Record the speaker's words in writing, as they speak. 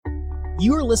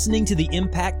You are listening to the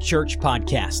Impact Church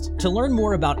podcast. To learn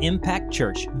more about Impact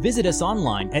Church, visit us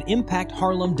online at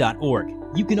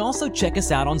impactharlem.org. You can also check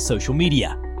us out on social media.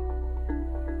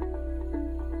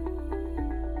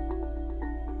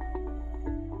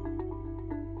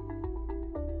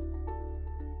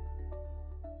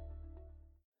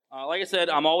 Like I said,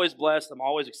 I'm always blessed. I'm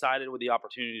always excited with the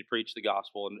opportunity to preach the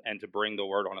gospel and to bring the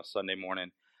word on a Sunday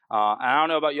morning. And I don't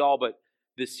know about y'all, but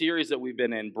this series that we've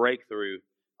been in, Breakthrough,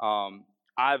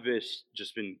 I've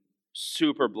just been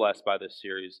super blessed by this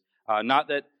series. Not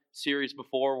that series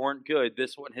before weren't good.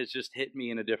 This one has just hit me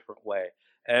in a different way.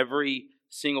 Every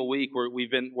single week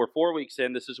we're 4 weeks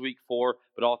in. This is week 4,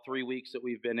 but all 3 weeks that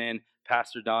we've been in,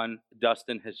 Pastor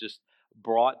Dustin has just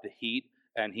brought the heat,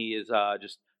 and he is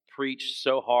just preached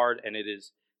so hard, and it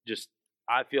is just,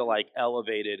 I feel like,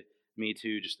 elevated me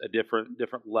to just a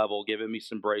different level, giving me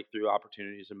some breakthrough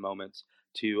opportunities and moments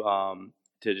to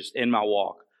just in my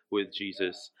walk with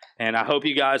Jesus. And I hope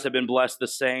you guys have been blessed the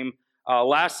same.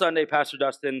 Last Sunday, Pastor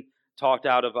Dustin spoke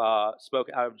out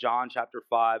of John chapter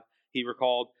 5. He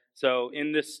recalled. So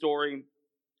in this story,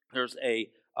 there's a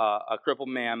crippled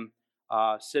man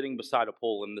sitting beside a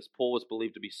pool, and this pool was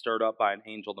believed to be stirred up by an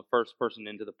angel. The first person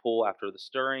into the pool after the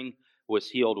stirring was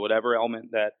healed, whatever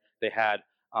ailment that they had,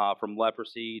 from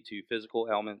leprosy to physical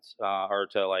ailments, or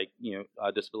to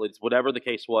disabilities, whatever the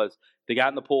case was. They got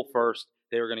in the pool first.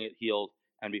 They were going to get healed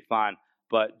and be fine.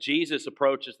 But Jesus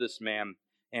approaches this man,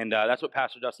 and that's what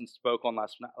Pastor Dustin spoke on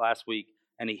last week.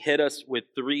 And he hit us with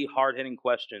 3 hard-hitting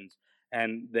questions,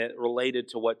 and that related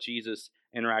to what Jesus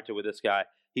interacted with this guy.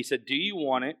 He said, "Do you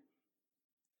want it?"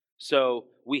 So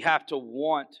we have to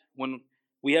want, when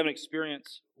we have an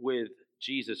experience with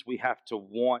Jesus, we have to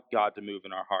want God to move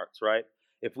in our hearts, right?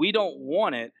 If we don't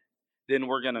want it, then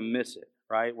we're going to miss it,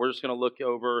 right? We're just going to look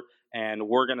over and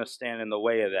we're going to stand in the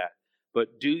way of that.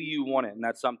 But do you want it? And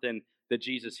that's something that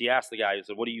Jesus, he asked the guy, he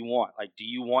said, "What do you want? Like, do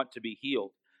you want to be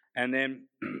healed?" And then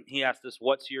he asked us,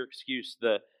 "What's your excuse?"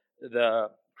 The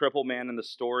crippled man in the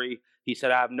story, he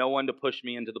said, "I have no one to push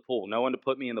me into the pool, no one to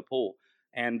put me in the pool."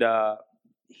 And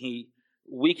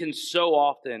we can so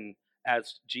often,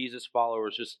 as Jesus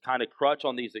followers, just kind of crutch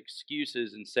on these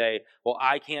excuses and say, "Well,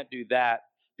 I can't do that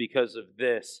because of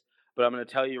this." But I'm going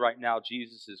to tell you right now,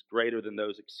 Jesus is greater than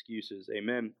those excuses.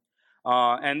 Amen.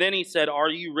 And then he said, "Are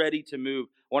you ready to move?"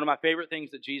 One of my favorite things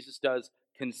that Jesus does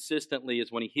consistently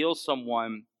is when he heals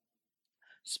someone,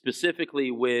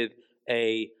 specifically with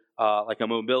a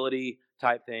mobility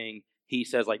type thing, he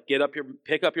says, like,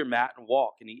 pick up your mat and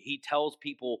walk. And he tells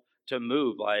people to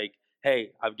move, like,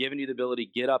 "Hey, I've given you the ability,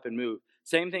 get up and move."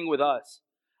 Same thing with us.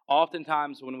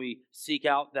 Oftentimes when we seek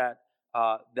out that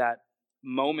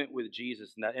moment with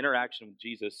Jesus and that interaction with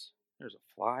Jesus, there's a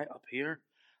fly up here.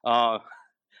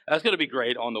 That's going to be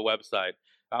great on the website.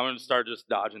 I'm going to start just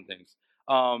dodging things.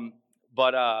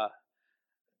 But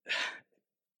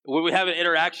when we have an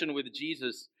interaction with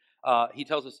Jesus, he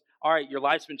tells us, "All right, your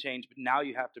life's been changed, but now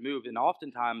you have to move." And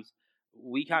oftentimes,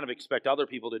 we kind of expect other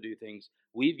people to do things.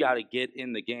 We've got to get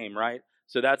in the game, right?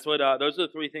 So that's what those are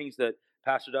the 3 things that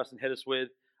Pastor Dustin hit us with,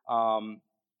 and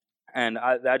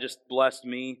that just blessed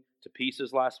me to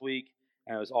pieces last week,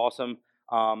 and it was awesome.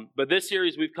 But this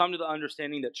series, we've come to the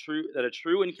understanding that a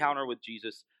true encounter with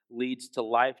Jesus leads to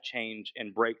life change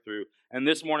and breakthrough. And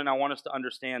this morning, I want us to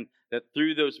understand that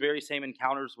through those very same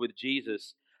encounters with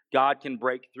Jesus, God can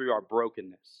break through our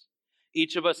brokenness.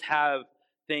 Each of us have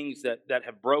things that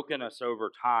have broken us over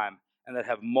time and that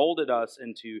have molded us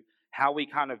into how we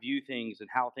kind of view things and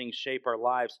how things shape our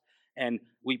lives. And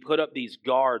we put up these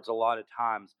guards a lot of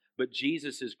times, but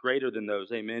Jesus is greater than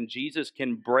those. Amen. Jesus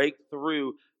can break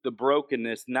through the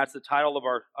brokenness. And that's the title of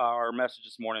our message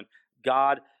this morning.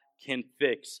 God can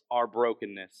fix our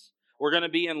brokenness. We're going to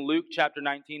be in Luke chapter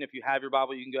 19. If you have your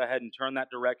Bible, you can go ahead and turn that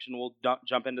direction. We'll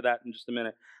jump into that in just a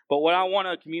minute. But what I want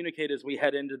to communicate as we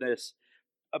head into this,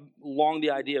 along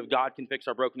the idea of God can fix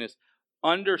our brokenness,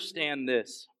 understand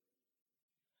this.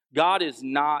 God is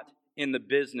not in the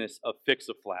business of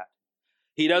fix-a-flat.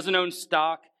 He doesn't own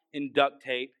stock in duct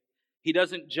tape. He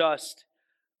doesn't just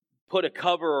put a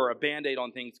cover or a Band-Aid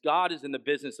on things. God is in the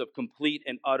business of complete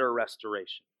and utter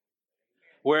restoration.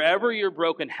 Wherever you're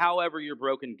broken, however you're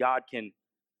broken, God can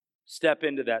step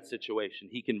into that situation.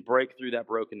 He can break through that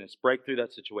brokenness, break through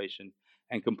that situation,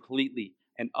 and completely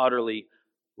and utterly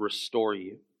restore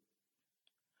you.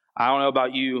 I don't know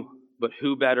about you, but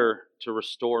who better to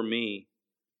restore me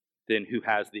than who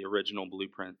has the original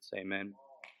blueprints? Amen.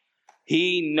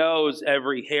 He knows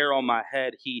every hair on my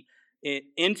head. He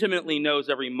intimately knows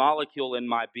every molecule in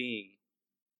my being.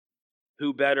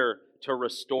 Who better to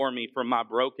restore me from my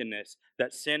brokenness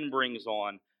that sin brings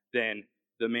on than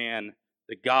the man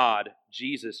the God,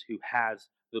 Jesus, who has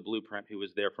the blueprint, who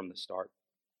was there from the start.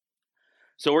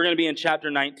 So we're going to be in chapter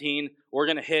 19. We're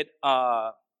going to hit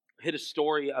a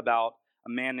story about a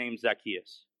man named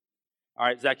Zacchaeus. All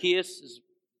right, Zacchaeus is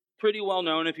pretty well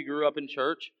known if you grew up in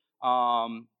church.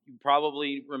 You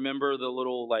probably remember the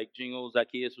little jingle,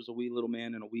 Zacchaeus was a wee little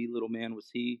man and a wee little man was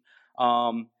he.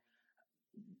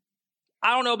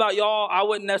 I don't know about y'all. I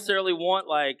wouldn't necessarily want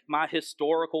my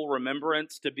historical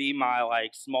remembrance to be my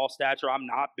small stature. I'm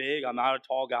not big. I'm not a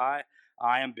tall guy.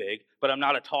 I am big, but I'm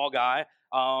not a tall guy.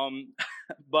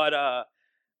 But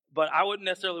I wouldn't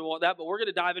necessarily want that. But we're going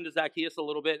to dive into Zacchaeus a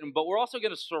little bit, but we're also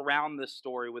going to surround this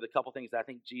story with a couple things that I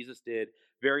think Jesus did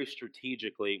very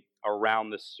strategically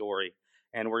around this story,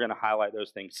 and we're going to highlight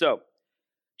those things. So,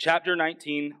 chapter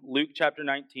 19, Luke chapter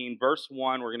 19, verse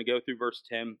 1. We're going to go through verse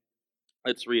 10.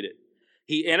 Let's read it.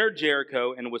 He entered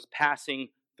Jericho and was passing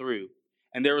through.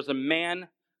 And there was a man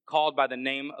called by the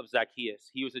name of Zacchaeus.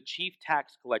 He was a chief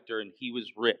tax collector and he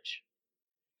was rich.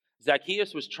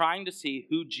 Zacchaeus was trying to see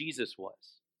who Jesus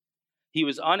was. He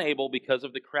was unable because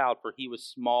of the crowd, for he was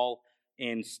small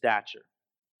in stature.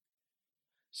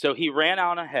 So he ran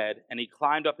out ahead and he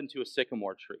climbed up into a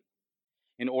sycamore tree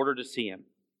in order to see him,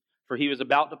 for he was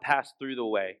about to pass through the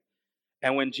way.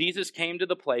 And when Jesus came to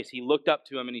the place, he looked up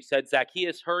to him and he said,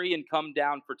 Zacchaeus, hurry and come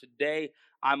down, for today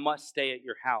I must stay at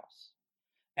your house.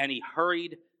 And he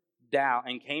hurried down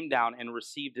and came down and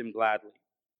received him gladly.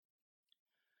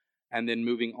 And then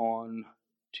moving on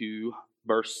to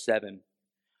verse 7.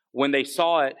 When they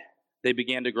saw it, they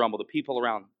began to grumble. The people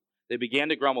around them, they began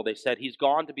to grumble. They said, he's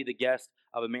gone to be the guest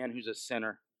of a man who's a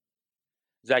sinner.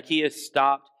 Zacchaeus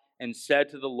stopped and said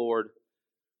to the Lord,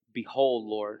 behold,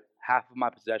 Lord, half of my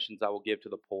possessions I will give to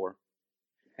the poor.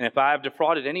 And if I have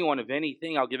defrauded anyone of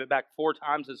anything, I'll give it back 4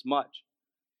 times as much.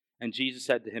 And Jesus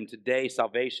said to him, today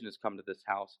salvation has come to this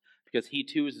house, because he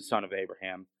too is the son of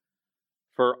Abraham.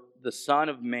 For the Son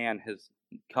of Man has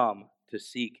come to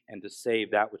seek and to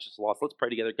save that which is lost. Let's pray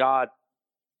together. God,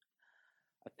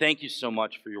 I thank you so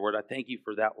much for your word. I thank you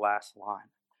for that last line,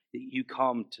 that you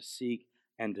come to seek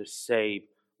and to save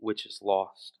which is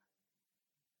lost.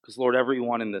 Because, Lord,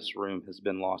 everyone in this room has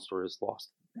been lost or is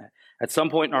lost. At some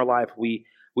point in our life,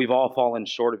 we've all fallen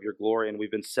short of your glory and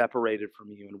we've been separated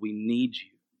from you and we need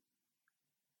you.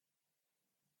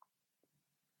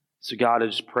 So, God, I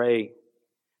just pray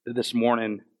that this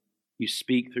morning you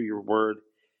speak through your word.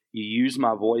 You use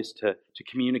my voice to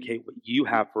communicate what you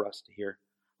have for us to hear.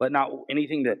 Let not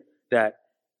anything that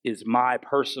is my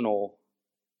personal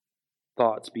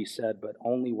thoughts be said, but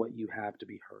only what you have to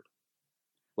be heard.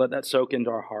 Let that soak into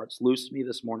our hearts. Loose me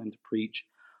this morning to preach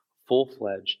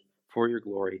full-fledged for your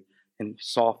glory and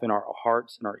soften our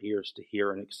hearts and our ears to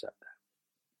hear and accept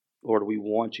that. Lord, we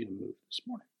want you to move this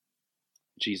morning.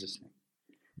 In Jesus' name,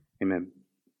 amen.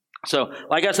 So,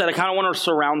 like I said, I kind of want to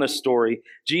surround this story.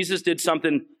 Jesus did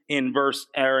something in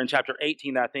chapter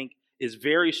 18 that I think is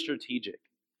very strategic.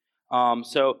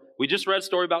 So we just read a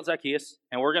story about Zacchaeus,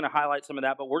 and we're going to highlight some of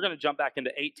that, but we're going to jump back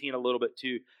into 18 a little bit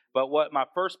too. But what my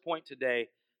first point today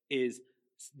is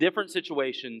different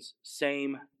situations,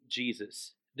 same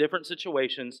Jesus. Different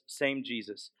situations, same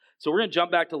Jesus. So we're going to jump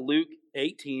back to Luke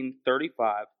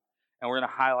 18:35, and we're going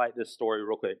to highlight this story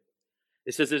real quick.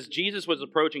 It says, as Jesus was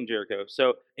approaching Jericho.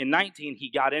 So in 19,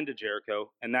 he got into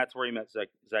Jericho, and that's where he met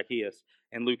Zacchaeus.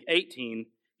 In Luke 18,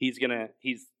 he's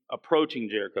approaching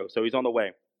Jericho, so he's on the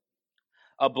way.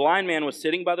 A blind man was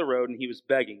sitting by the road, and he was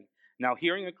begging. Now,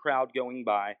 hearing a crowd going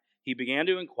by, he began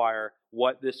to inquire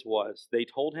what this was. They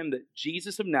told him that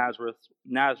Jesus of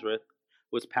Nazareth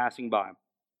was passing by.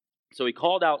 So he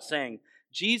called out, saying,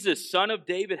 Jesus, Son of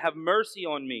David, have mercy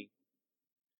on me.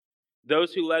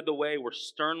 Those who led the way were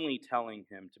sternly telling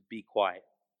him to be quiet.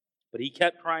 But he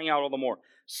kept crying out all the more,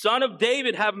 Son of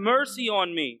David, have mercy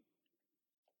on me.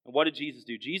 And what did Jesus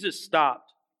do? Jesus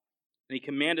stopped, and he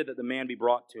commanded that the man be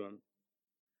brought to him.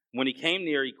 When he came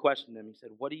near, he questioned him. He said,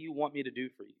 what do you want me to do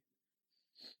for you?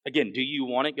 Again, do you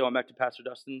want it? Going back to Pastor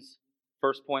Dustin's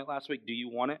first point last week, do you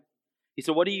want it? He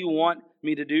said, what do you want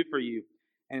me to do for you?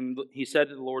 And he said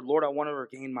to the Lord, Lord, I want to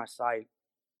regain my sight.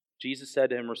 Jesus said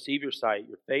to him, receive your sight.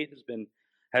 Your faith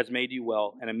has made you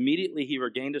well. And immediately he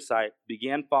regained his sight,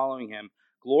 began following him,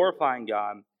 glorifying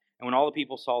God. And when all the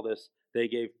people saw this, they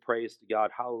gave praise to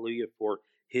God. Hallelujah for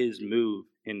his move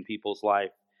in people's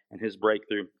life and his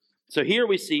breakthrough. So here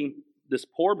we see this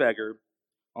poor beggar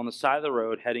on the side of the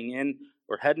road heading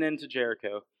into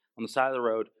Jericho on the side of the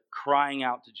road crying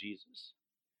out to Jesus.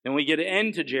 Then we get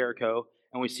into Jericho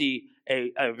and we see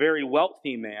a very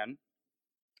wealthy man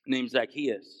named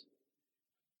Zacchaeus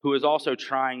who is also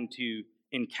trying to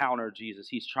encounter Jesus.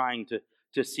 He's trying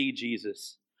to see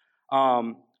Jesus.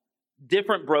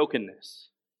 different brokenness,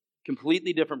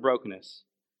 completely different brokenness.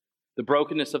 The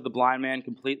brokenness of the blind man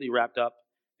completely wrapped up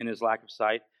in his lack of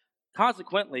sight.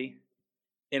 Consequently,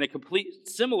 in a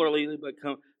similarly but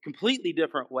completely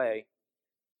different way,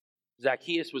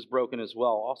 Zacchaeus was broken as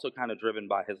well, also kind of driven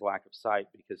by his lack of sight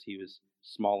because he was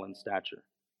small in stature.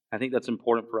 I think that's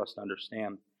important for us to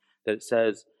understand, that it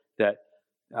says that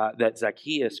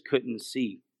Zacchaeus couldn't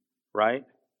see, right?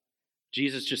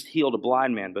 Jesus just healed a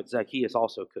blind man, but Zacchaeus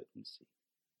also couldn't see.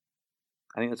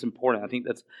 I think that's important. I think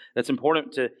that's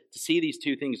important to see these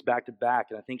two things back to back,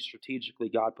 and I think strategically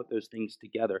God put those things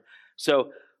together.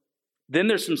 So then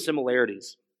there's some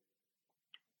similarities.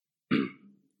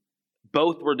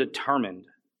 Both were determined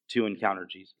to encounter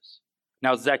Jesus.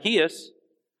 Now Zacchaeus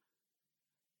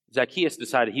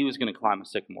decided he was going to climb a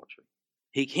sycamore tree.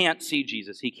 He can't see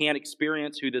Jesus. He can't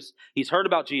experience he's heard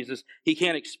about Jesus. He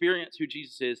can't experience who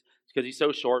Jesus is because he's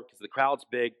so short, because the crowd's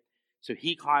big. So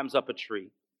he climbs up a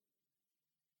tree.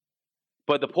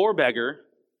 But the poor beggar,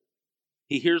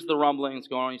 he hears the rumblings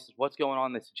going on. He says, what's going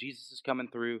on? They said, Jesus is coming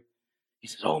through. He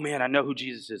says, oh man, I know who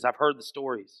Jesus is. I've heard the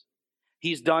stories.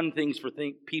 He's done things for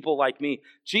people like me.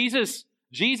 Jesus,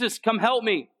 come help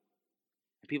me.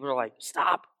 And people are like,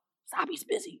 stop, he's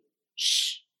busy.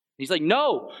 Shh. He's like,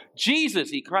 no, Jesus.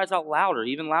 He cries out louder,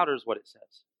 even louder is what it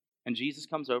says. And Jesus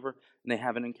comes over and they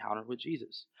have an encounter with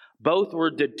Jesus. Both were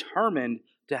determined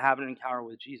to have an encounter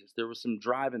with Jesus. There was some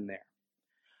drive in there.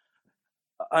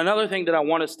 Another thing that I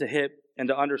want us to hit and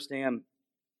to understand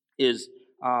is,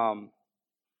 let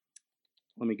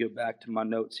me go back to my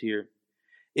notes here,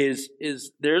 is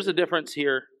there's a difference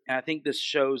here, and I think this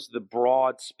shows the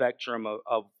broad spectrum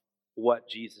of what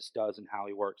Jesus does and how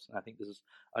he works. And I think this is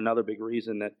another big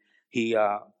reason that he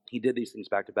did these things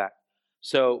back to back.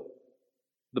 So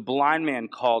the blind man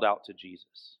called out to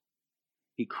Jesus.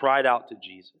 He cried out to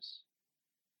Jesus.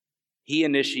 He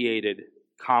initiated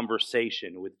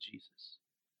conversation with Jesus.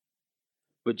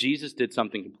 But Jesus did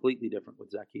something completely different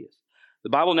with Zacchaeus. The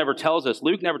Bible never tells us,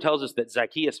 Luke never tells us that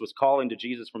Zacchaeus was calling to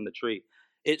Jesus from the tree.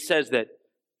 It says that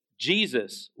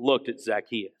Jesus looked at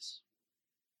Zacchaeus.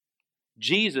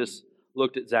 Jesus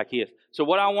looked at Zacchaeus. So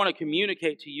what I want to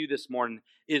communicate to you this morning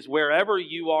is wherever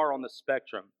you are on the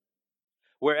spectrum,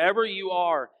 wherever you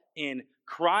are in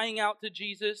crying out to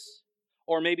Jesus,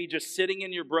 or maybe just sitting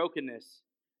in your brokenness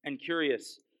and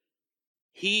curious,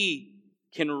 he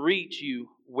can reach you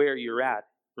where you're at.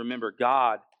 Remember,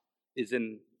 God is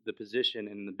in the position,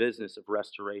 in the business of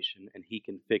restoration, and he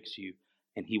can fix you,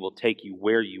 and he will take you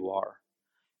where you are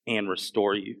and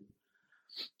restore you.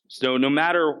 So no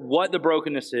matter what the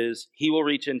brokenness is, he will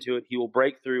reach into it, he will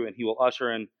break through, and he will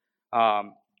usher in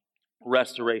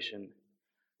restoration.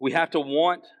 We have to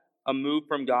want a move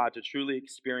from God to truly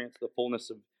experience the fullness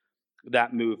of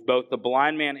that move. Both the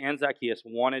blind man and Zacchaeus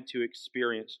wanted to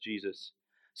experience Jesus.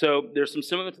 So there's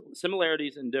some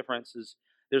similarities and differences.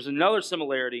 There's another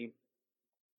similarity,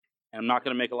 and I'm not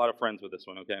going to make a lot of friends with this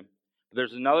one, okay? But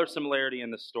there's another similarity in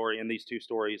this story, in these two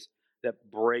stories, that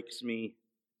breaks me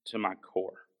to my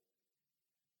core.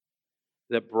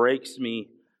 That breaks me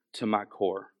to my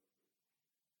core.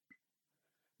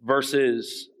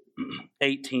 Verses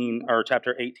 18, or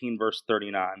chapter 18, verse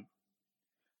 39.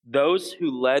 Those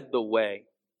who led the way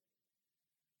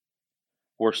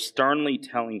were sternly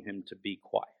telling him to be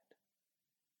quiet.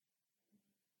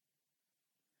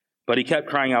 But he kept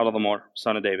crying out all the more,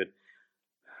 Son of David.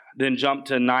 Then jump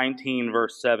to 19,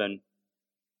 verse 7.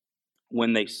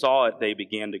 When they saw it, they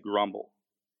began to grumble,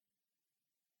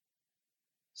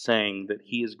 saying that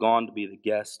he is gone to be the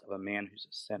guest of a man who's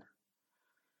a sinner.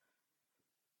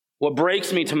 What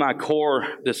breaks me to my core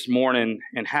this morning,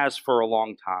 and has for a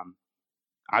long time,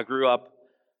 I grew up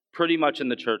pretty much in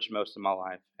the church most of my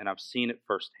life, and I've seen it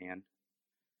firsthand.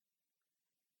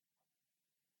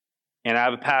 And I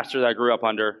have a pastor that I grew up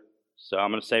under, so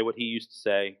I'm going to say what he used to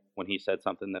say when he said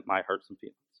something that might hurt some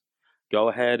feelings. Go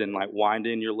ahead and wind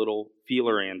in your little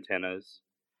feeler antennas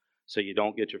so you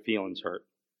don't get your feelings hurt.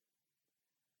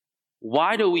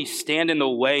 Why do we stand in the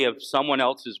way of someone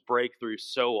else's breakthrough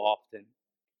so often?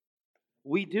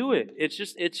 We do it. It's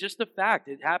just a fact.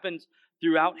 It happens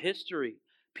throughout history.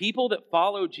 People that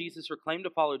follow Jesus or claim to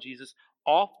follow Jesus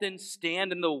often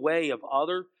stand in the way of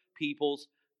other people's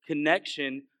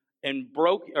connection and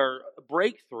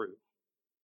breakthrough.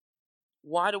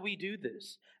 Why do we do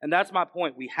this? And that's my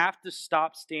point. We have to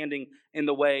stop standing in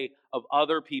the way of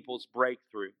other people's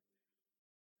breakthrough.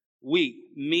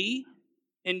 Me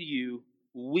and you,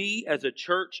 we as a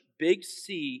church, Big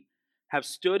C, have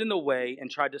stood in the way and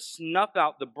tried to snuff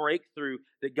out the breakthrough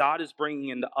that God is bringing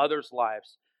into others'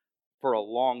 lives for a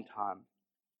long time.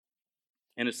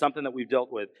 And it's something that we've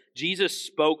dealt with. Jesus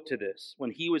spoke to this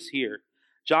when he was here.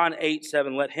 John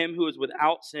 8:7, let him who is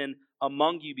without sin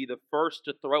among you be the first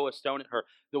to throw a stone at her.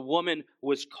 The woman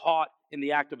was caught in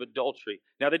the act of adultery.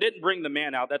 Now, they didn't bring the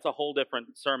man out. That's a whole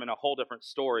different sermon, a whole different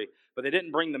story. But they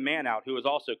didn't bring the man out who was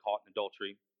also caught in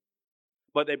adultery.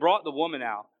 But they brought the woman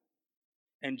out.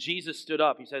 And Jesus stood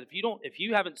up. He said, if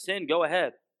you haven't sinned, go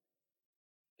ahead.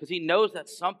 Because he knows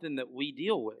that's something that we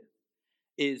deal with,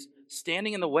 is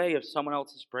standing in the way of someone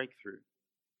else's breakthrough,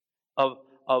 of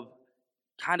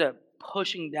kind of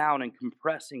pushing down and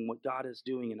compressing what God is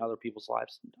doing in other people's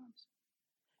lives sometimes.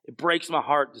 It breaks my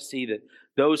heart to see that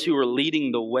those who were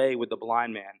leading the way with the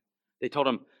blind man, they told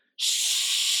him,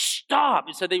 stop.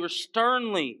 It said they were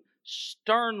sternly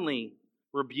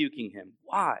rebuking him.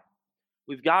 Why?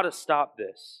 We've got to stop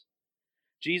this.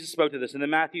 Jesus spoke to this. And then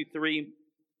Matthew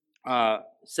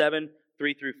 3:7,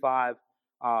 3 through 5.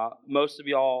 Most of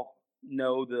y'all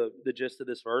know the gist of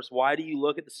this verse. Why do you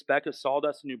look at the speck of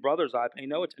sawdust in your brother's eye? Pay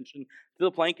no attention to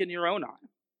the plank in your own eye.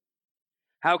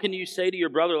 How can you say to your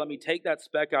brother, let me take that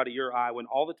speck out of your eye, when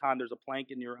all the time there's a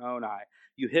plank in your own eye?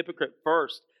 You hypocrite,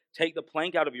 first take the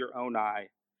plank out of your own eye,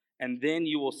 and then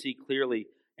you will see clearly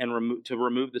and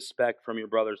remove the speck from your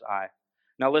brother's eye.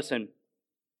 Now listen,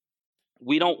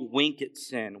 we don't wink at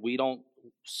sin. We don't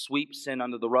sweep sin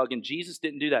under the rug, and Jesus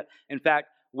didn't do that. In fact,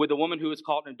 with the woman who was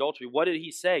caught in adultery, what did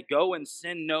he say? Go and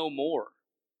sin no more,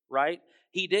 right?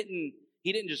 He didn't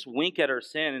just wink at her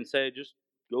sin and say, just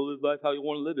go live life how you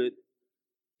want to live it.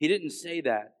 He didn't say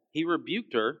that. He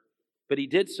rebuked her, but he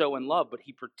did so in love, but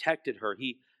he protected her.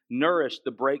 He nourished the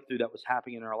breakthrough that was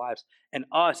happening in our lives. And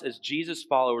us, as Jesus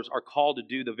followers, are called to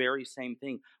do the very same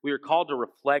thing. We are called to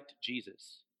reflect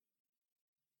Jesus.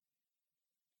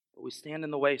 But we stand in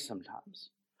the way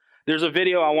sometimes. There's a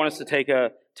video I want us to take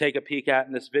a peek at,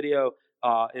 and this video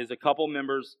is a couple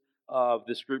members of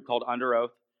this group called Under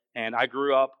Oath. And I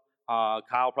grew up,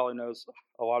 Kyle probably knows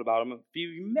a lot about them. A few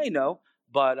of you may know,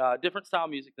 but different style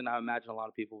music than I imagine a lot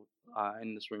of people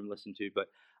in this room listen to. But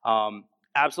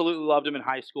absolutely loved him in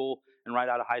high school, and right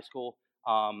out of high school,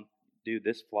 dude,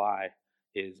 this fly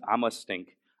I must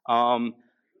stink.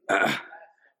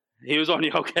 He was on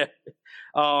you, okay.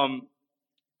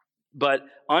 But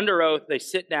Under Oath, they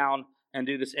sit down and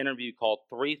do this interview called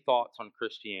 3 Thoughts on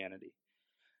Christianity.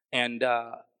 And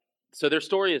so their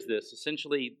story is this.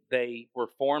 Essentially, they were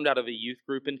formed out of a youth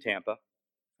group in Tampa,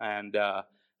 and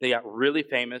they got really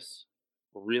famous,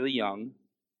 really young.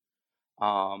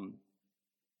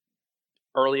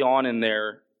 Early on in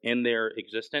their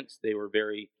existence, they were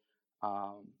very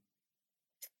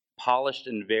polished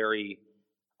and very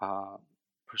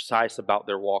precise about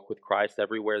their walk with Christ.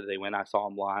 Everywhere that they went, I saw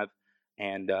them live.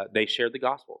 And they shared the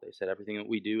gospel. They said everything that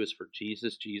we do is for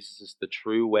Jesus. Jesus is the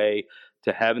true way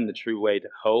to heaven, the true way to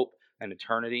hope and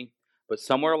eternity. But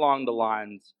somewhere along the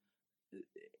lines,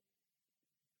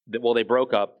 they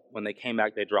broke up. When they came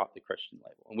back, they dropped the Christian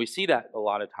label. And we see that a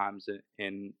lot of times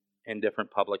in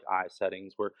different public eye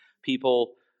settings, where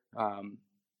people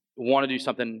want to do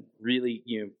something really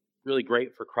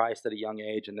great for Christ at a young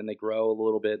age, and then they grow a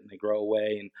little bit and they grow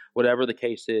away, and whatever the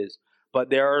case is. But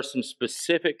there are some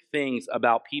specific things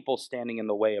about people standing in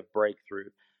the way of breakthrough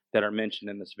that are mentioned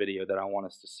in this video that I want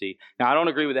us to see. Now, I don't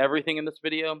agree with everything in this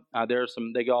video.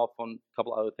 They go off on a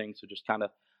couple other things, so just kind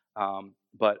of,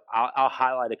 but I'll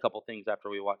highlight a couple things after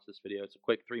we watch this video. It's a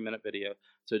quick 3-minute video,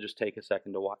 so just take a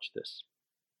second to watch this.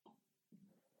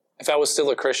 If I was still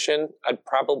a Christian, I'd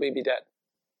probably be dead.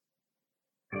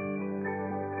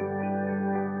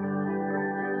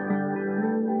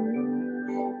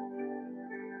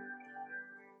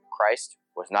 Christ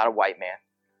was not a white man.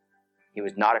 He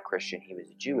was not a Christian. He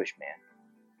was a Jewish man.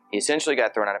 He essentially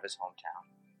got thrown out of his hometown.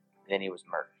 Then he was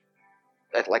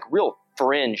murdered. Like real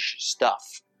fringe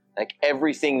stuff. Like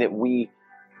everything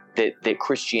that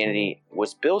Christianity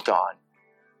was built on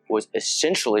was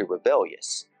essentially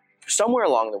rebellious. Somewhere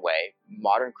along the way,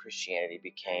 modern Christianity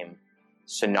became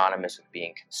synonymous with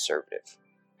being conservative.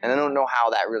 And I don't know how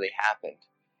that really happened.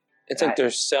 It's like they're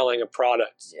selling a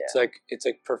product. Yeah. It's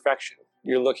like perfection.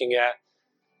 You're looking at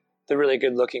the really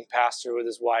good-looking pastor with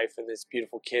his wife and his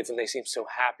beautiful kids, and they seem so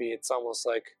happy. It's almost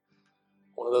like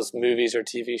one of those movies or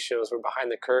TV shows where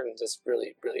behind the curtains it's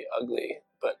really, really ugly,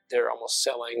 but they're almost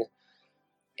selling,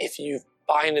 if you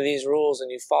buy into these rules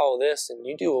and you follow this and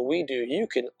you do what we do, you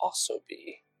can also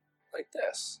be like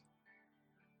this.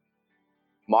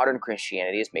 Modern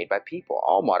Christianity is made by people.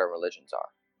 All modern religions are.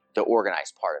 The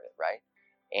organized part of it, right?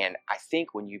 And I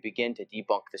think when you begin to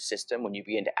debunk the system, when you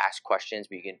begin to ask questions,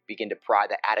 we can begin to pry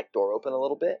the attic door open a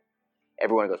little bit,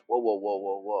 everyone goes, whoa, whoa, whoa,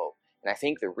 whoa, whoa. And I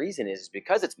think the reason is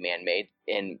because it's man-made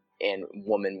and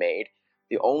woman-made,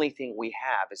 the only thing we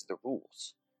have is the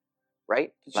rules,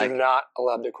 right? You're not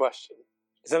allowed to question.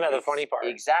 Isn't that the funny part?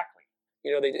 Exactly.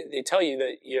 You know, they tell you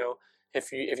that, you know,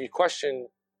 if you question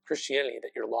Christianity,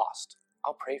 that you're lost.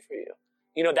 I'll pray for you.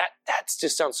 You know, that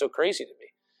just sounds so crazy to me.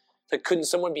 Like, couldn't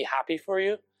someone be happy for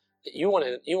you? That you want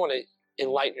to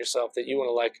enlighten yourself, that you want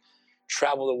to, like,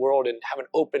 travel the world and have an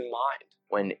open mind.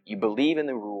 When you believe in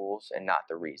the rules and not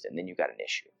the reason, then you've got an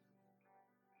issue.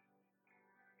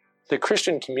 The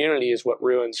Christian community is what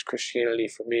ruins Christianity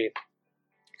for me.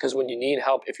 Because when you need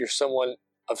help, if you're someone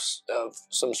of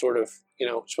some sort of, you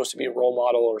know, supposed to be a role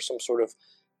model or some sort of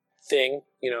thing,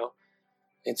 you know,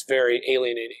 it's very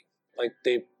alienating. Like,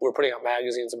 they were putting out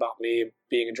magazines about me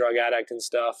being a drug addict and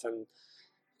stuff, and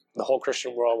the whole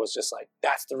Christian world was just like,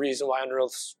 that's the reason why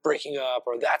Underoath's breaking up,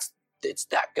 or it's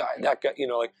that guy, you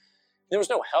know, like, there was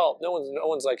no help. No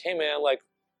one's like, hey man, like,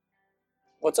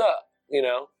 what's up, you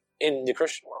know, in the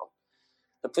Christian world.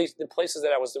 The places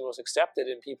that I was the most accepted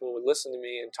and people would listen to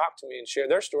me and talk to me and share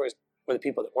their stories were the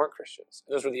people that weren't Christians.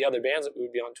 And those were the other bands that we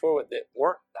would be on tour with that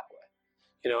weren't that way.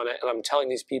 You know, and I'm telling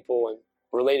these people and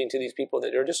relating to these people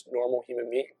that they're just normal human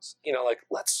beings. You know, like,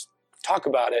 let's talk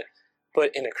about it.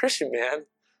 But in a Christian band,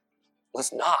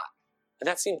 let's not. And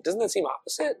doesn't that seem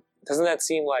opposite? Doesn't that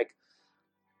seem like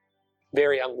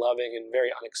very unloving and very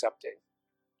unaccepting?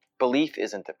 Belief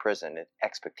isn't the prison.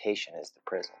 Expectation is the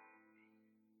prison.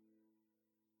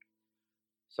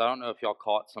 So I don't know if y'all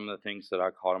caught some of the things that I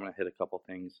caught. I'm going to hit a couple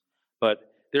things. But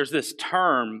there's this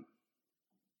term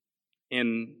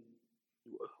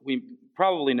we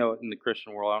probably know it in the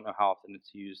Christian world. I don't know how often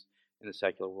it's used in the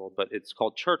secular world, but it's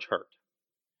called church hurt.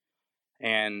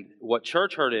 And what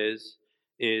church hurt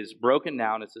is broken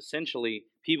down. It's essentially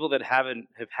people that have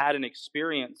had an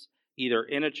experience either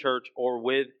in a church or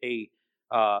with a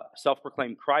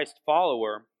self-proclaimed Christ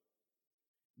follower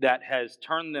that has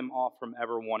turned them off from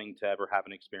ever wanting to ever have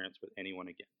an experience with anyone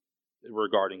again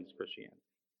regarding Christianity.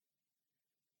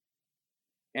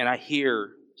 And I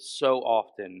hear so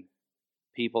often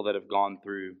people that have gone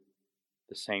through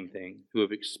the same thing, who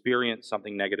have experienced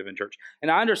something negative in church. And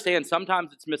I understand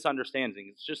sometimes it's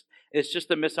misunderstanding. It's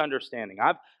just a misunderstanding.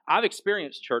 I've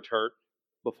experienced church hurt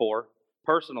before,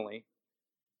 personally,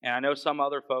 and I know some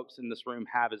other folks in this room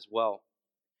have as well.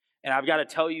 And I've got to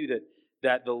tell you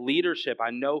that the leadership,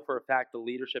 I know for a fact the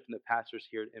leadership and the pastors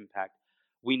here at Impact,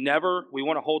 we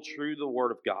want to hold true to the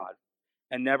Word of God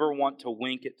and never want to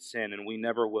wink at sin, and we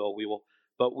never will.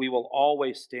 But we will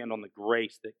always stand on the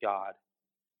grace that God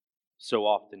so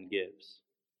often gives.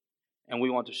 And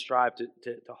we want to strive to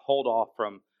hold off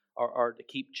from, or to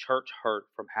keep church hurt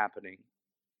from happening.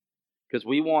 Because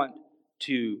we want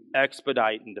to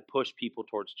expedite and to push people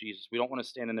towards Jesus. We don't want to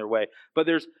stand in their way. But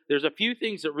there's a few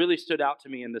things that really stood out to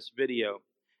me in this video.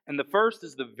 And the first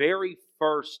is the very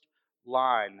first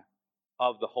line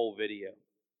of the whole video.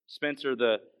 Spencer,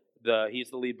 he's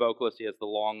the lead vocalist. He has the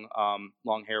long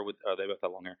hair they both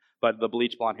have long hair, but the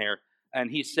bleach blonde hair. And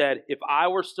he said, if I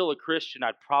were still a Christian,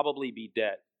 I'd probably be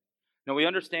dead. Now, we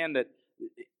understand that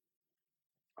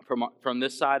from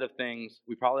this side of things,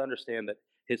 we probably understand that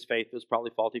his faith was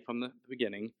probably faulty from the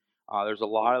beginning. There's a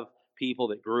lot of people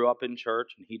that grew up in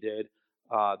church, and he did,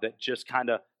 that just kind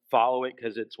of follow it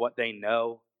because it's what they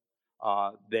know.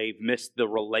 They've missed the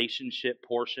relationship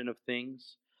portion of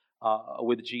things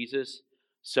with Jesus.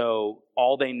 So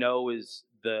all they know is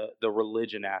the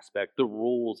religion aspect, the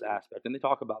rules aspect, and they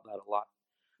talk about that a lot.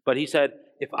 But he said,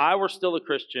 if I were still a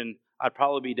Christian, I'd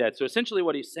probably be dead. So essentially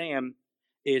what he's saying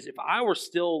is, if I were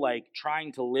still like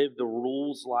trying to live the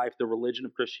rules life, the religion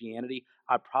of Christianity,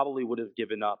 I probably would have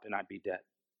given up and I'd be dead.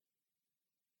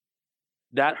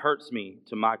 That hurts me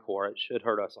to my core. It should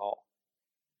hurt us all.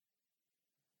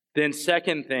 Then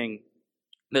second thing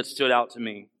that stood out to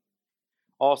me,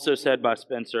 also said by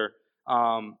Spencer,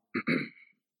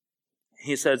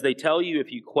 he says, they tell you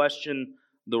if you question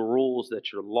the rules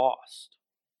that you're lost.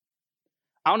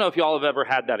 I don't know if y'all have ever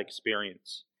had that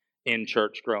experience in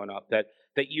church growing up, that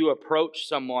you approach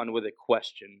someone with a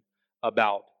question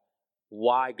about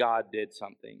why God did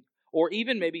something. Or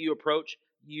even maybe you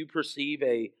perceive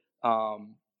a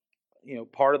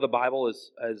part of the Bible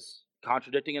as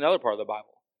contradicting another part of the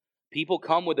Bible. People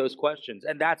come with those questions,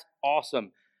 and that's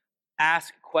awesome.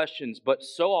 Ask questions, but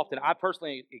so often, I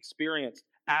personally experienced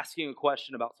asking a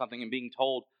question about something and being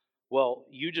told, well,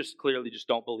 you just clearly just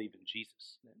don't believe in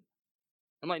Jesus.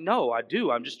 I'm like, no, I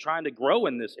do. I'm just trying to grow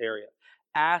in this area.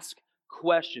 Ask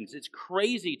questions. It's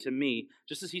crazy to me,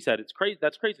 just as he said, it's crazy.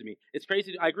 That's crazy to me. It's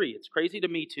crazy. I agree. It's crazy to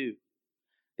me too,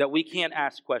 that we can't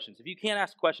ask questions. If you can't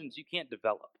ask questions, you can't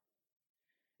develop.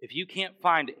 If you can't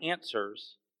find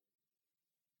answers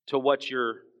to what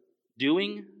you're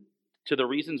doing, to the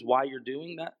reasons why you're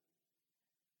doing that,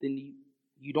 then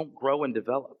you don't grow and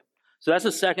develop. So that's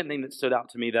the second thing that stood out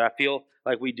to me that I feel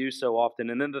like we do so often.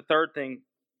 And then the third thing,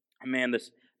 man,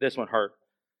 this one hurt.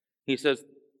 He says,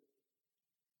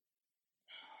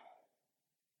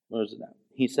 where is it at?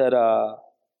 He said,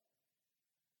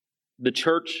 the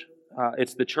church,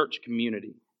 it's the church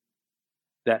community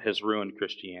that has ruined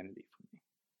Christianity for me.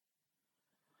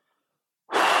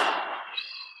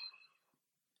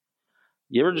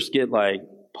 You ever just get like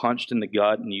punched in the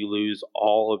gut and you lose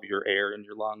all of your air in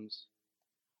your lungs?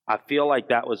 I feel like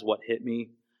that was what hit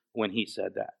me when he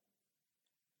said that.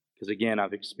 Because again,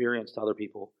 I've experienced other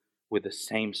people with the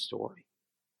same story.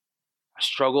 I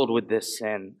struggled with this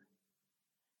sin,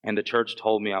 and the church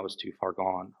told me I was too far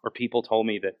gone. Or people told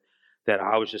me that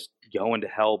I was just going to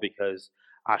hell because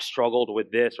I struggled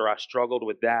with this or I struggled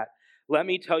with that. Let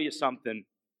me tell you something.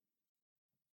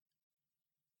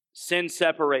 Sin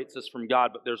separates us from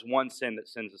God, but there's one sin that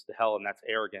sends us to hell, and that's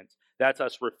arrogance. That's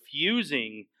us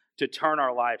refusing to turn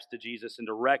our lives to Jesus and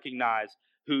to recognize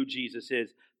who Jesus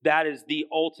is. That is the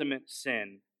ultimate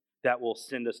sin that will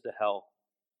send us to hell.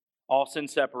 All sin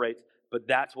separates, but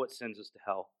that's what sends us to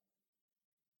hell.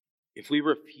 If we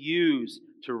refuse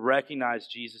to recognize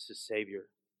Jesus as Savior,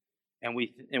 and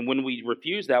when we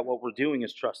refuse that, what we're doing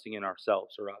is trusting in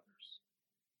ourselves or others.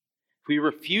 If we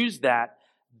refuse that,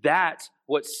 that's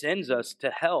what sends us to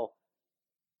hell.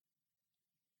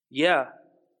 Yeah,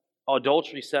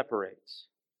 adultery separates.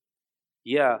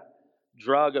 Yeah,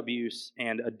 drug abuse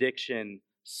and addiction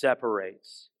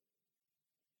separates.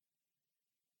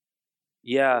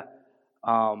 Yeah,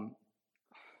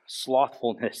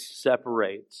 slothfulness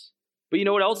separates. But you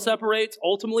know what else separates?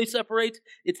 Ultimately separates?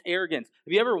 It's arrogance.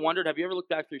 Have you ever looked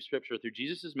back through Scripture, through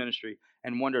Jesus' ministry,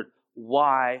 and wondered,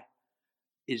 why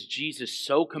is Jesus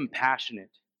so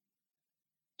compassionate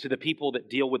to the people that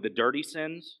deal with the dirty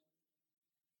sins,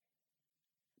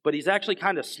 but he's actually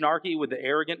kind of snarky with the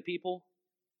arrogant people?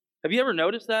 Have you ever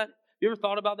noticed that? Have you ever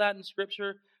thought about that in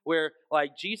Scripture? Where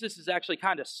like Jesus is actually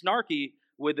kind of snarky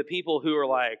with the people who are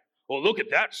like, well, look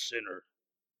at that sinner.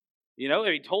 You know,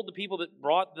 he told the people that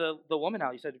brought the woman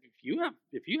out, he said, if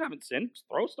you haven't sinned,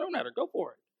 throw a stone at her, go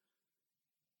for it.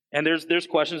 And there's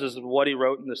questions as to what he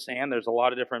wrote in the sand. There's a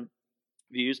lot of different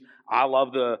views. I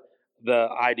love the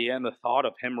idea and the thought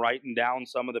of him writing down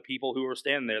some of the people who were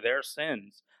standing there, their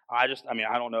sins. I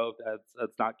don't know if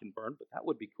that's not confirmed, but that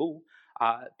would be cool.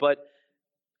 But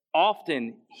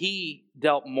often he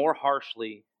dealt more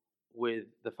harshly with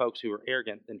the folks who were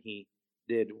arrogant than he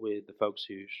did with the folks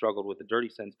who struggled with the dirty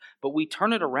sins. But we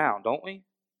turn it around, don't we?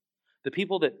 The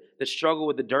people that struggle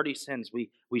with the dirty sins,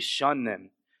 we shun them,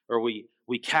 or we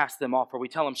cast them off, or we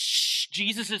tell them, shh,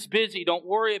 Jesus is busy. Don't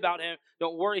worry about him.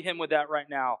 Don't worry him with that right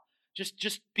now.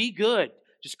 Just be good.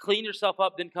 Just clean yourself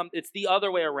up, then come. It's the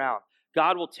other way around.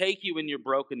 God will take you in your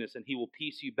brokenness and he will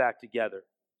piece you back together.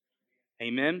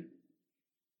 Amen?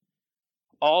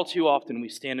 All too often we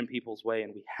stand in people's way,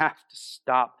 and we have to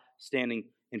stop standing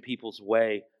in people's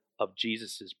way of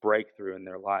Jesus' breakthrough in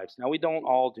their lives. Now, we don't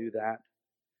all do that,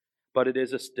 but it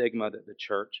is a stigma that the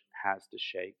church has to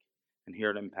shake. And here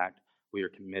at Impact, we are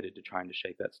committed to trying to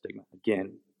shake that stigma.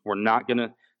 Again, we're not going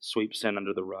to sweep sin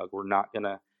under the rug. We're not going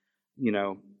to,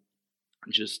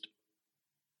 just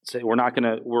say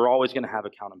we're always going to have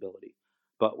accountability,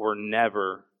 but we're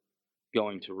never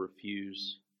going to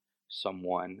refuse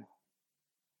someone.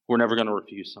 We're never going to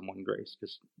refuse someone grace,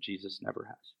 because Jesus never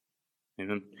has.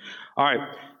 Amen. All right.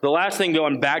 The last thing,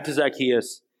 going back to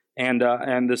Zacchaeus and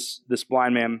this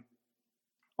blind man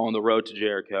on the road to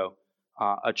Jericho,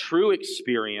 a true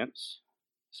experience.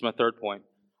 This is my third point.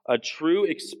 A true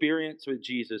experience with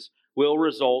Jesus will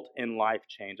result in life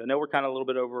change. I know we're kind of a little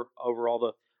bit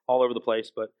all over the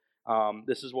place, but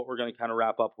this is what we're going to kind of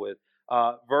wrap up with.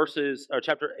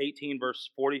 Chapter 18,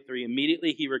 verse 43.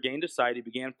 Immediately he regained his sight. He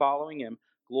began following him,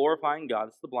 glorifying God.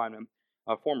 This is the blind man,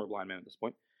 former blind man at this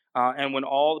point. And when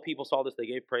all the people saw this, they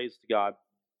gave praise to God.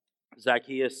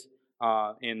 Zacchaeus,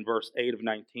 in verse 8 of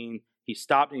 19, he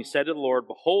stopped and he said to the Lord,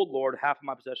 "Behold, Lord, half of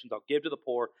my possessions I'll give to the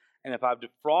poor, and if I've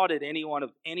defrauded anyone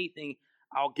of anything,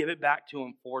 I'll give it back to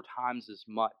him 4 times as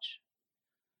much."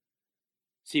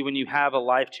 See, when you have a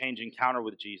life-changing encounter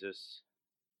with Jesus,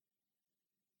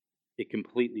 it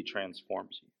completely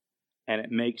transforms you, and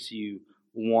it makes you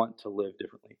want to live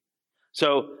differently.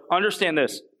 So understand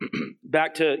this.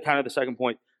 Back to kind of the second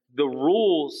point. The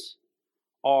rules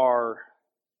are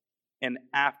an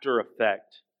after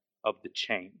effect of the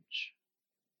change.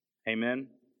 Amen?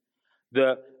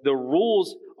 The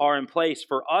rules are in place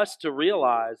for us to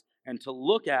realize and to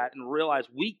look at and realize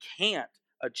we can't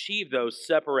achieve those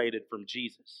separated from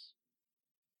Jesus.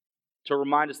 to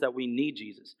remind us that we need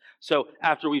Jesus. So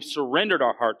after we've surrendered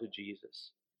our heart to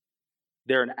Jesus,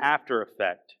 they're an after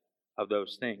effect of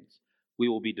those things. We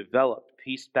will be developed,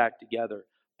 pieced back together,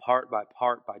 part by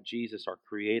Jesus, our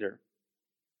Creator.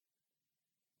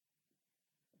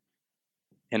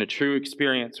 And a true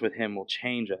experience with Him will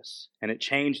change us. And it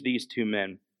changed these two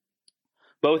men.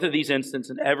 Both of these instances,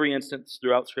 and every instance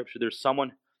throughout Scripture,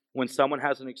 when someone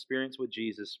has an experience with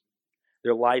Jesus,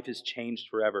 their life is changed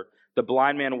forever. The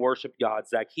blind man worshiped God.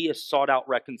 Zacchaeus sought out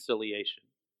reconciliation.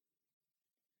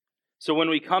 So when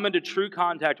we come into true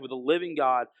contact with a living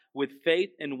God with faith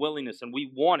and willingness, and we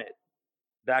want it,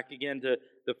 back again to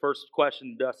the first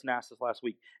question Dustin asked us last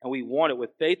week, and we want it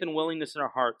with faith and willingness in our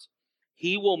hearts,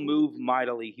 He will move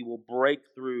mightily. He will break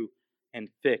through and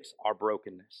fix our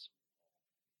brokenness.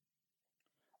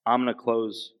 I'm going to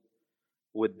close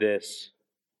with this.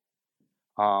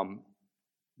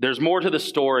 There's more to the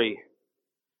story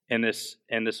in this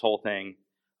whole thing.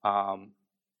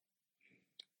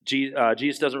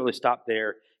 Jesus doesn't really stop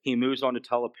there. He moves on to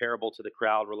tell a parable to the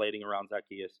crowd relating around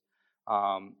Zacchaeus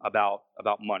about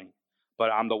money.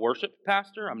 But I'm the worship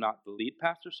pastor. I'm not the lead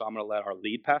pastor, so I'm going to let our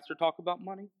lead pastor talk about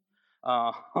money.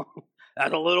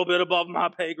 That's a little bit above my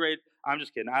pay grade. I'm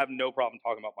just kidding. I have no problem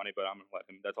talking about money, but I'm going to let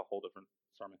him. That's a whole different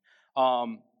sermon.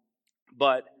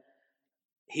 But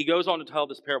he goes on to tell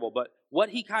this parable. But what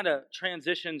he kind of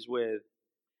transitions with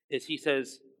is he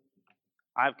says,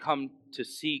 I've come to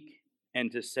seek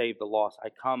and to save the lost. I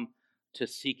come to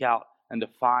seek out and to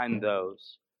find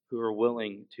those who are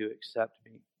willing to accept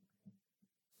me.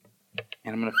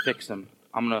 And I'm going to fix them.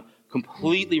 I'm going to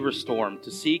completely restore them,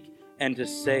 to seek and to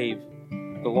save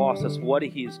the lost. That's what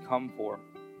He's come for.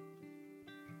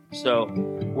 So,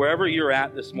 wherever you're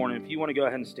at this morning, if you want to go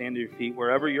ahead and stand to your feet,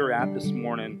 wherever you're at this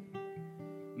morning,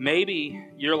 maybe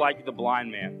you're like the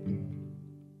blind man,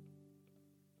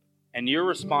 and your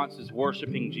response is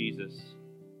worshiping Jesus.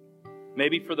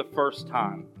 Maybe for the first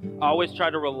time. I always try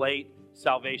to relate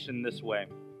salvation this way.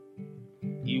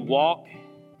 You walk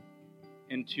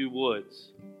into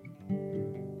woods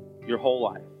your whole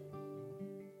life.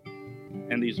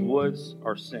 And these woods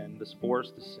are sin. This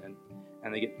forest is sin.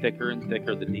 And they get thicker and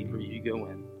thicker the deeper you go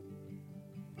in.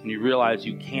 And you realize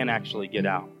you can't actually get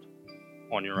out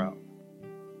on your own.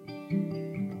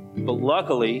 But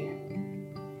luckily,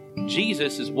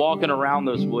 Jesus is walking around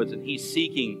those woods and He's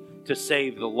seeking to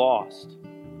save the lost.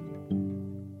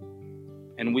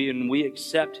 And when we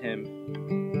accept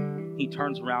Him, He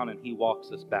turns around and He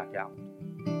walks us back out.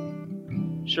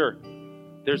 Sure,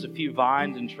 there's a few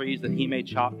vines and trees that He may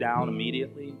chop down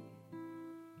immediately,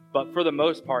 but for the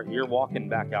most part, you're walking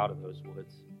back out of those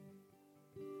woods.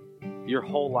 Your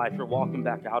whole life, you're walking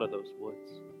back out of those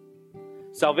woods.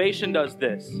 Salvation does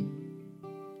this.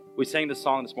 We sang this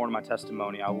song this morning, My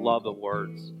Testimony. I love the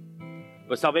words.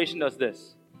 But salvation does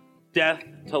this. Death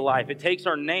to life. It takes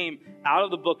our name out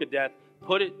of the book of death,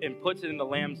 puts it in the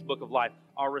Lamb's book of life.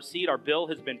 Our receipt, our bill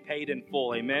has been paid in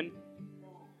full. Amen?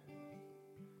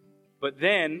 But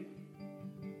then,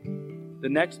 the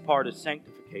next part is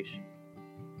sanctification.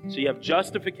 So you have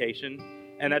justification,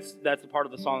 and that's the part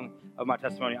of the song of My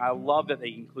Testimony. I love that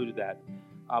they included that.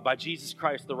 By Jesus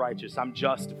Christ the righteous, I'm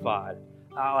justified.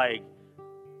 I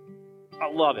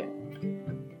love it.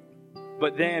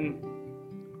 But then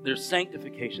there's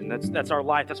sanctification. That's our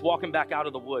life. That's walking back out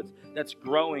of the woods. That's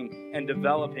growing and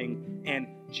developing, and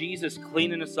Jesus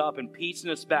cleaning us up and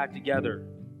piecing us back together.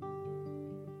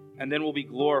 And then we'll be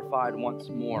glorified once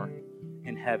more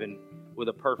in heaven with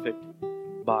a perfect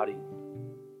body.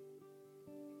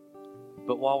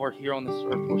 But while we're here on this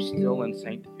earth, we're still in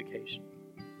sanctification.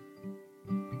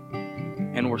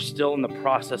 And we're still in the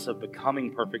process of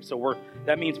becoming perfect. So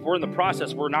that means we're in the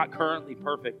process. We're not currently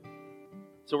perfect.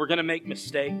 So we're going to make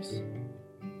mistakes.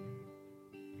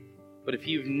 But if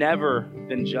you've never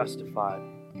been justified,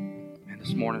 and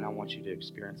this morning I want you to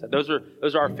experience that. Those are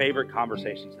our favorite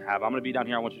conversations to have. I'm going to be down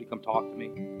here. I want you to come talk to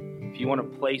me. If you want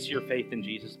to place your faith in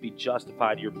Jesus, be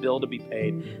justified, your bill to be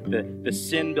paid, the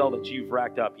sin bill that you've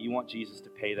racked up, you want Jesus to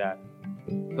pay that,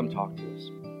 come talk to us.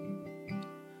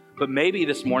 But maybe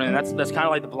this morning, that's kind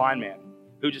of like the blind man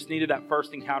who just needed that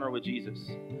first encounter with Jesus.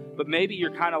 But maybe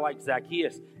you're kind of like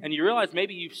Zacchaeus, and you realize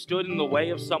maybe you've stood in the way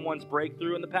of someone's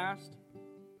breakthrough in the past,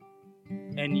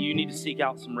 and you need to seek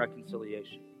out some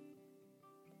reconciliation.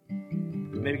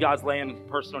 Maybe God's laying a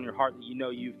person on your heart that you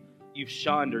know you've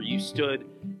shunned, or you stood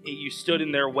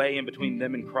in their way in between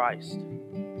them and Christ.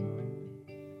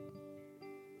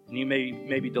 And you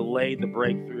maybe delayed the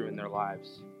breakthrough in their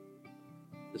lives.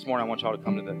 This morning I want y'all to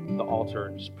come to the altar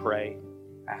and just pray.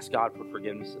 Ask God for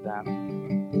forgiveness of that.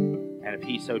 And And if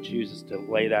he so chooses to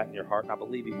lay that in your heart, and I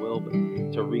believe he will, but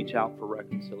to reach out for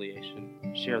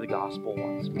reconciliation, share the gospel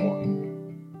once more.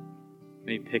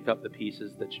 Maybe pick up the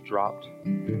pieces that you dropped.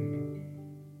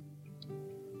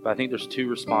 But I think there's two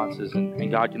responses, and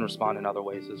God can respond in other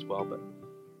ways as well. But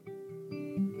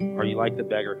are you like the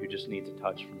beggar who just needs a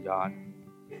touch from God?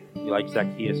 You like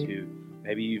Zacchaeus, who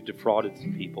maybe you've defrauded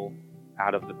some people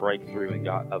out of the breakthrough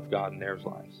of God in their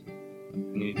lives,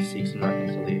 and you need to seek some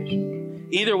reconciliation.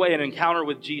 Either way, an encounter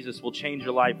with Jesus will change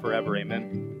your life forever.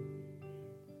 Amen.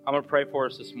 I'm going to pray for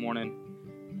us this morning.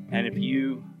 And if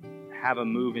you have a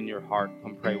move in your heart,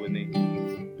 come pray with me.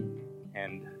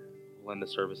 And we'll end the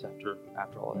service after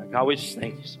all of that. God, we just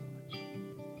thank you so much.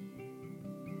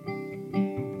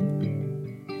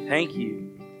 Thank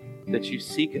you that you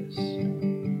seek us.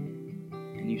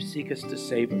 And you seek us to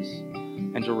save us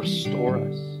and to restore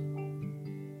us.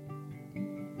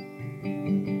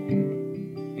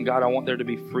 And God, I want there to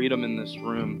be freedom in this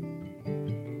room.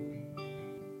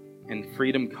 And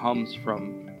freedom comes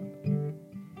from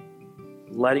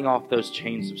letting off those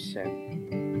chains of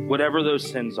sin, whatever those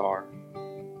sins are.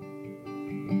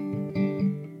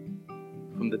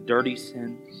 From the dirty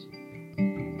sins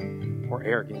or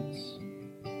arrogance.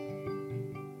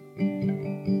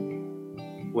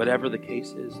 Whatever the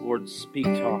case is, Lord, speak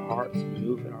to our hearts and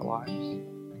move in our lives.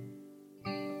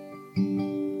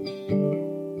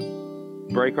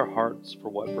 Break our hearts for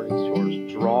what breaks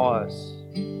yours. Draw us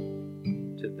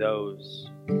to those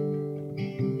who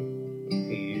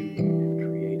you have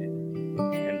created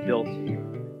and built in your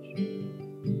image,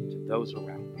 to those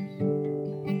around us.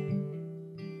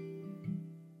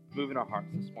 Move in our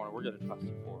hearts this morning. We're going to trust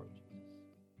you for it.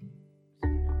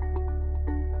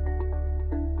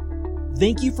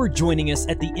 Thank you for joining us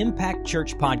at the Impact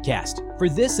Church Podcast. For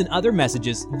this and other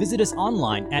messages, visit us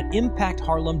online at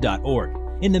impactharlem.org.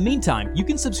 In the meantime, you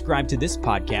can subscribe to this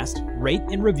podcast, rate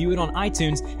and review it on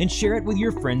iTunes, and share it with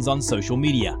your friends on social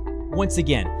media. Once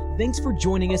again, thanks for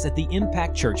joining us at the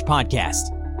Impact Church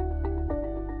Podcast.